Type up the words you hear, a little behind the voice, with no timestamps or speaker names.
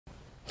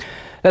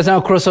Let's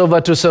now cross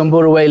over to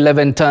Samburu, where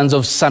 11 tons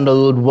of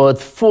sandalwood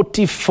worth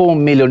 44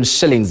 million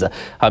shillings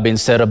have been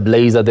set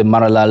ablaze at the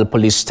Maralal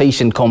police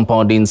station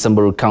compound in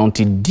Samburu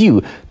County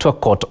due to a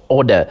court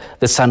order.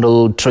 The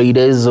sandalwood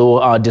traders who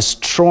are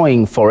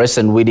destroying forests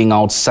and weeding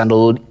out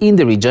sandalwood in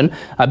the region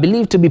are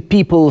believed to be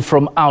people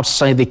from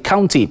outside the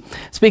county.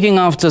 Speaking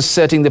after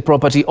setting the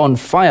property on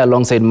fire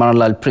alongside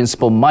Maralal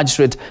Principal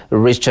Magistrate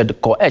Richard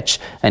Koech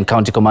and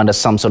County Commander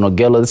Samson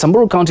Ogello, the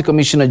Samburu County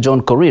Commissioner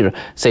John Korir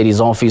said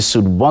his office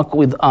should work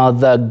with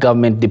other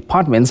government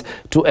departments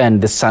to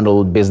end the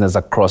sandalwood business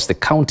across the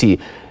county.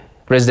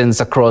 Residents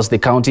across the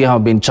county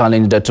have been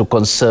challenged to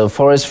conserve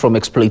forests from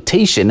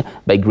exploitation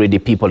by greedy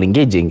people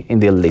engaging in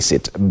the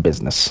illicit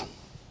business.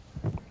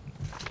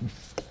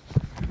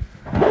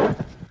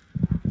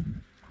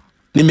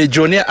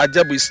 Nimejionea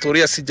ajabu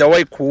historia,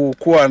 sijawahi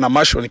kuwa na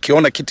masho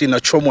nikiona kitu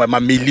inachomwa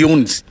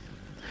mamilioni.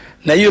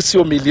 Na hiyo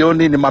sio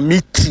milioni, ni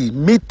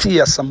miti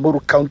ya Samburu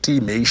County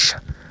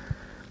imeisha.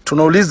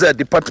 Tunauliza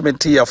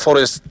department ya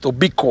forest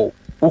Tobiko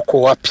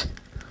uko wapi?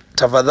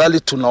 Tafadhali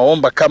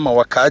tunaomba kama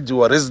wakaaji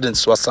wa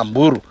residents wa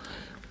Samburu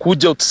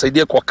kuja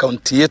utusaidia kwa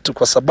county yetu,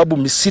 kwa sababu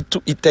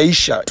misitu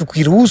itaisha.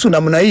 Tukiruhusu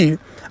namna hii,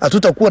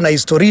 hatutakuwa na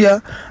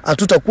historia,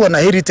 hatutakuwa na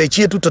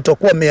heritage yetu,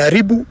 tutakuwa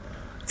meharibu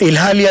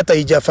ilhali hata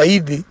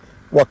ijafaidi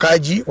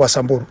wakaaji wa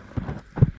Samburu.